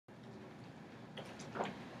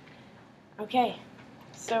Okay,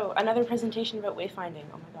 so another presentation about wayfinding.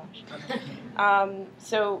 Oh my gosh.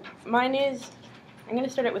 So mine is, I'm going to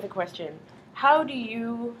start out with a question. How do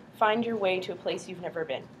you find your way to a place you've never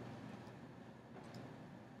been?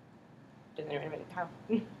 Doesn't anyone how?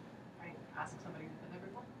 Right, ask somebody who's been there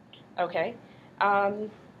before. Okay.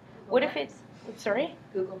 What if it's, sorry?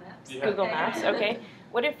 Google Maps. Yeah. Google Maps, okay.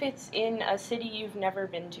 What if it's in a city you've never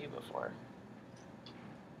been to before?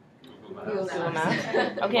 Google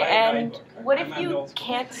Maps. Okay, and what if you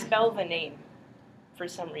can't spell the name for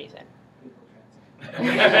some reason?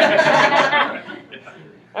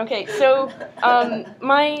 Okay, so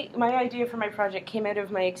my idea for my project came out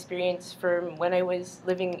of my experience from when I was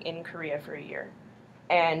living in Korea for a year,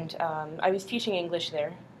 and I was teaching English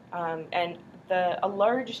there, and a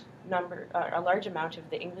large amount of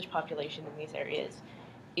the English population in these areas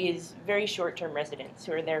is very short-term residents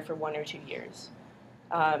who are there for 1 or 2 years.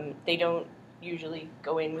 They don't usually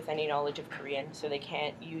go in with any knowledge of Korean, so they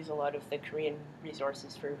can't use a lot of the Korean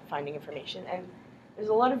resources for finding information. And there's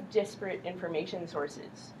a lot of disparate information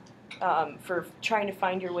sources for trying to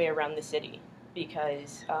find your way around the city,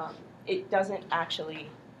 because it doesn't actually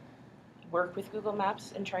work with Google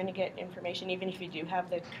Maps and trying to get information. Even if you do have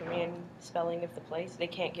the Korean spelling of the place, they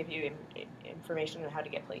can't give you information on how to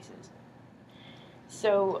get places.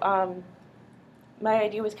 So my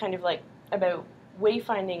idea was kind of like about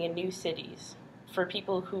wayfinding in new cities for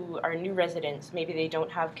people who are new residents. Maybe they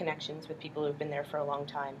don't have connections with people who've been there for a long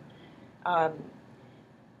time.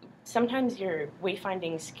 Sometimes your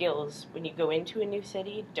wayfinding skills when you go into a new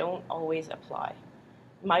city don't always apply.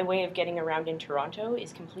 My way of getting around in Toronto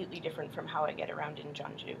is completely different from how I get around in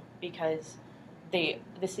Jeonju, because the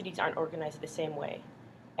cities aren't organized the same way.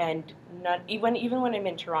 And not even when I'm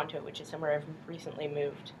in Toronto, which is somewhere I've recently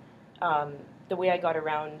moved, the way I got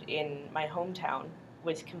around in my hometown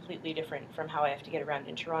was completely different from how I have to get around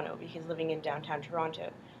in Toronto, because living in downtown Toronto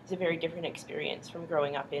is a very different experience from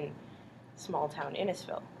growing up in small town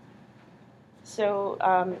Innisfil. So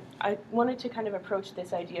I wanted to kind of approach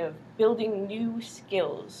this idea of building new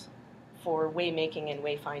skills for waymaking and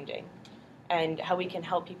wayfinding, and how we can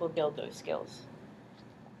help people build those skills.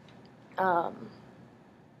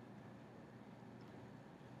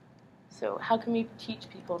 So how can we teach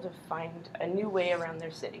people to find a new way around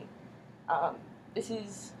their city? This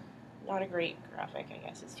is not a great graphic, I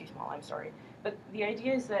guess. It's too small, I'm sorry. But the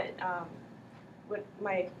idea is that what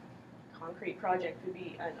my concrete project would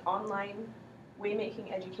be an online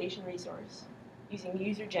waymaking education resource using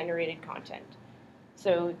user-generated content.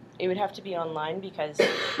 So it would have to be online because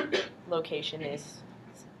location is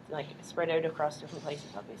like spread out across different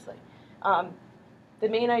places, obviously. The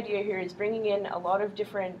main idea here is bringing in a lot of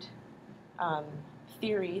different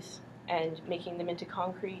theories and making them into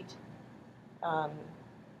concrete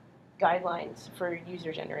guidelines for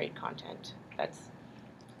user-generated content. That's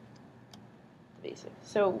the basic.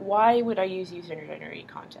 So why would I use user-generated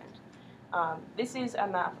content? This is a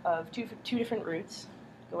map of two different routes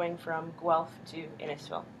going from Guelph to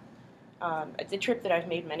Innisfil. It's a trip that I've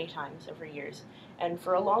made many times over years. And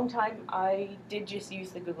for a long time, I did just use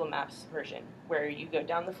the Google Maps version, where you go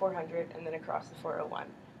down the 400 and then across the 401.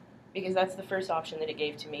 Because that's the first option that it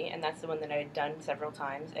gave to me, and that's the one that I had done several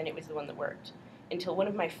times, and it was the one that worked. Until one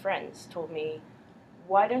of my friends told me,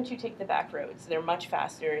 why don't you take the back roads? They're much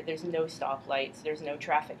faster, there's no stoplights, there's no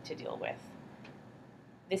traffic to deal with.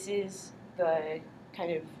 This is the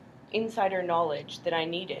kind of insider knowledge that I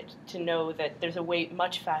needed to know that there's a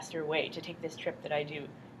much faster way to take this trip that I do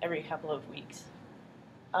every couple of weeks.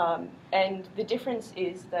 And the difference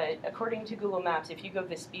is that according to Google Maps, if you go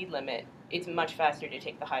the speed limit, it's much faster to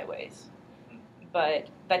take the highways. But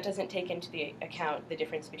that doesn't take into account the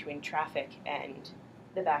difference between traffic and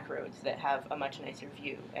the back roads that have a much nicer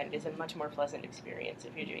view and is a much more pleasant experience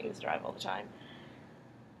if you're doing this drive all the time.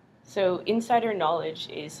 So insider knowledge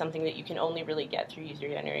is something that you can only really get through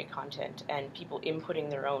user-generated content and people inputting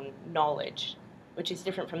their own knowledge, which is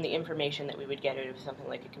different from the information that we would get out of something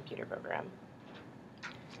like a computer program.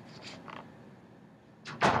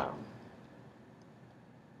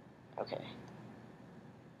 Okay.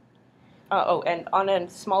 And on a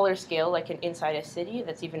smaller scale, like inside a city,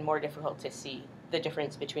 that's even more difficult to see the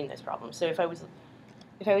difference between those problems. So if I was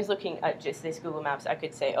looking at just this Google Maps, I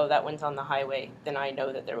could say, oh, that one's on the highway, then I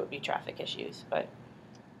know that there would be traffic issues. But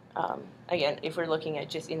again, if we're looking at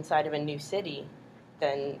just inside of a new city,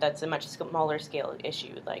 then that's a much smaller scale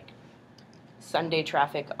issue. Like Sunday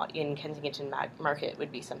traffic in Kensington Market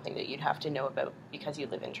would be something that you'd have to know about because you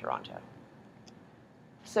live in Toronto.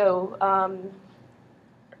 So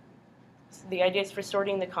the ideas for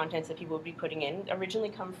sorting the contents that people would be putting in originally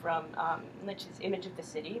come from which is Image of the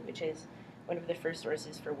City, which is one of the first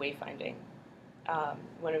sources for wayfinding,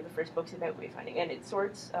 one of the first books about wayfinding, and it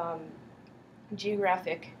sorts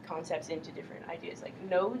geographic concepts into different ideas, like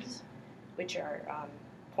nodes, which are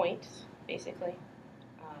points, basically.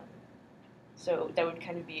 So that would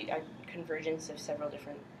kind of be a convergence of several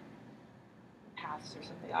different paths or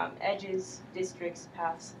something. Edges, districts,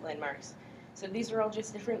 paths, landmarks. So these are all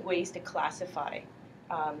just different ways to classify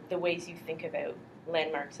the ways you think about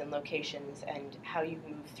landmarks and locations and how you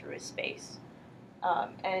move through a space.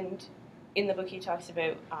 And in the book, he talks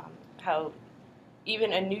about how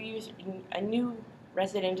even a new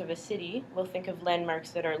resident of a city will think of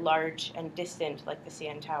landmarks that are large and distant, like the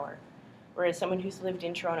CN Tower, whereas someone who's lived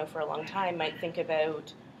in Toronto for a long time might think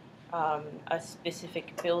about a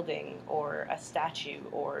specific building or a statue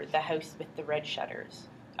or the house with the red shutters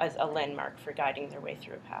as a landmark for guiding their way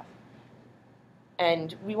through a path.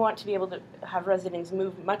 And we want to be able to have residents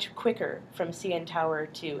move much quicker from CN Tower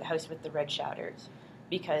to house with the red shutters,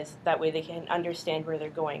 because that way they can understand where they're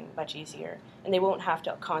going much easier, and they won't have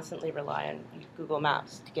to constantly rely on Google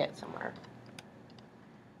Maps to get somewhere.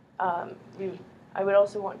 I would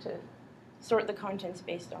also want to sort the contents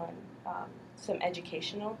based on some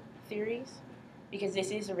educational theories, because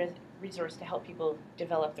this is a resource to help people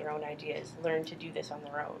develop their own ideas, learn to do this on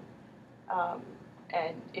their own.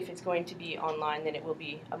 And if it's going to be online, then it will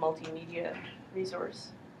be a multimedia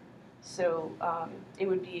resource. So it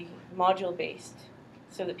would be module-based,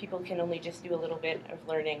 so that people can only just do a little bit of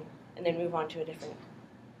learning and then move on to a different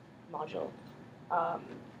module.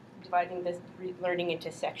 Dividing this learning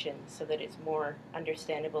into sections so that it's more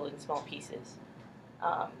understandable in small pieces.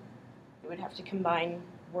 It would have to combine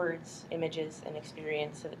words, images, and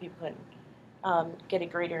experience so that people can get a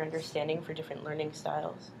greater understanding for different learning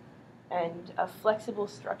styles. And a flexible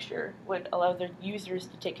structure would allow the users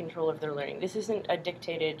to take control of their learning. This isn't a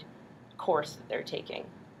dictated course that they're taking.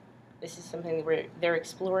 This is something where they're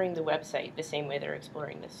exploring the website the same way they're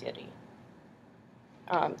exploring the city.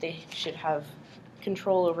 They should have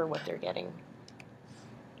control over what they're getting.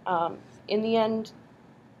 In the end,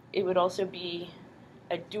 it would also be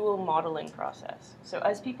a dual modeling process. So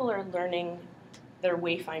as people are learning their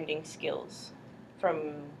wayfinding skills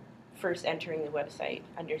from first entering the website,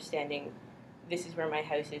 understanding this is where my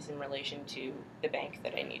house is in relation to the bank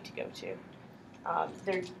that I need to go to.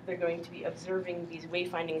 They're going to be observing these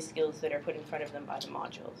wayfinding skills that are put in front of them by the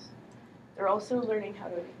modules. They're also learning how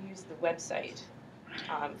to use the website,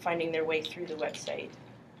 finding their way through the website,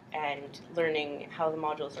 and learning how the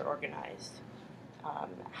modules are organized,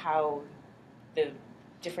 how the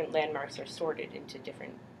different landmarks are sorted into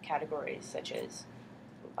different categories, such as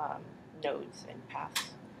nodes and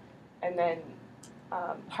paths. And then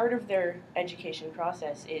part of their education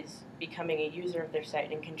process is becoming a user of their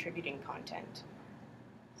site and contributing content.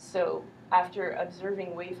 So after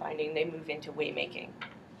observing wayfinding, they move into waymaking.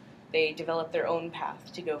 They develop their own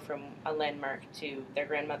path to go from a landmark to their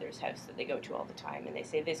grandmother's house that they go to all the time, and they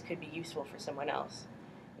say this could be useful for someone else.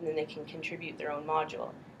 And then they can contribute their own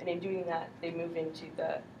module. And in doing that, they move into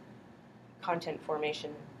the content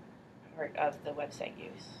formation part of the website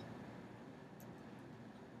use.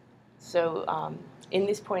 So in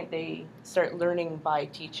this point, they start learning by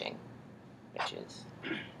teaching, which is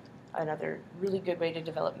another really good way to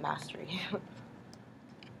develop mastery.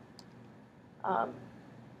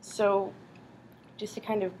 So just to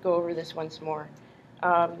kind of go over this once more,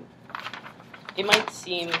 it might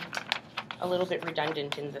seem a little bit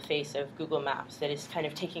redundant in the face of Google Maps that is kind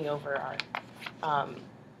of taking over our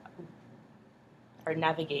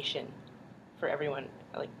navigation for everyone.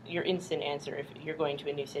 Like your instant answer if you're going to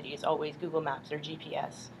a new city is always Google Maps or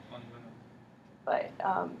GPS. But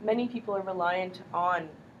many people are reliant on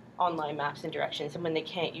online maps and directions, and when they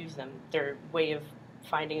can't use them, their way of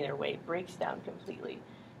finding their way breaks down completely.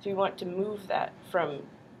 So we want to move that from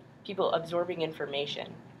people absorbing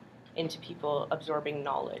information into people absorbing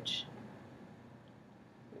knowledge.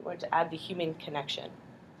 We want to add the human connection.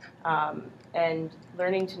 And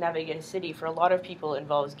learning to navigate a city for a lot of people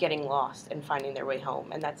involves getting lost and finding their way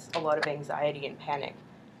home, and that's a lot of anxiety and panic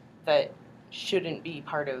that shouldn't be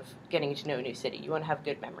part of getting to know a new city. You want to have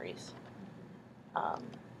good memories.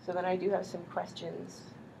 So then I do have some questions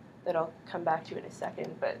that I'll come back to in a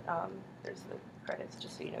second, but there's the credits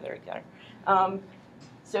just so you know they're there.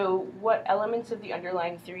 So what elements of the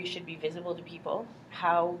underlying theory should be visible to people?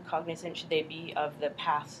 How cognizant should they be of the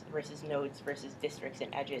paths versus nodes versus districts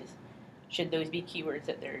and edges? Should those be keywords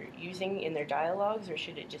that they're using in their dialogues, or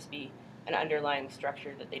should it just be an underlying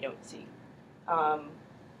structure that they don't see?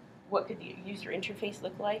 What could the user interface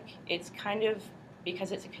look like? It's kind of,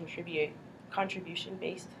 because it's a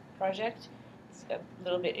contribution-based project, it's it's a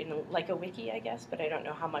little bit like a wiki, I guess, but I don't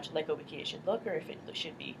know how much like a wiki it should look, or if it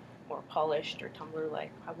should be more polished or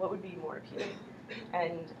Tumblr-like. What would be more appealing?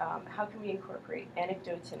 And how can we incorporate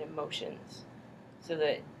anecdotes and emotions so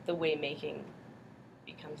that the way making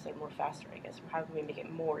becomes more faster, I guess? How can we make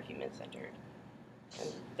it more human-centered?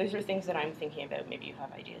 And those are things that I'm thinking about. Maybe you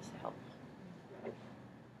have ideas to help.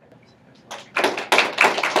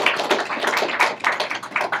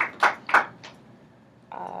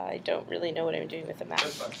 I don't really know what I'm doing with the map.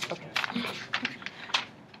 That's fine. Okay.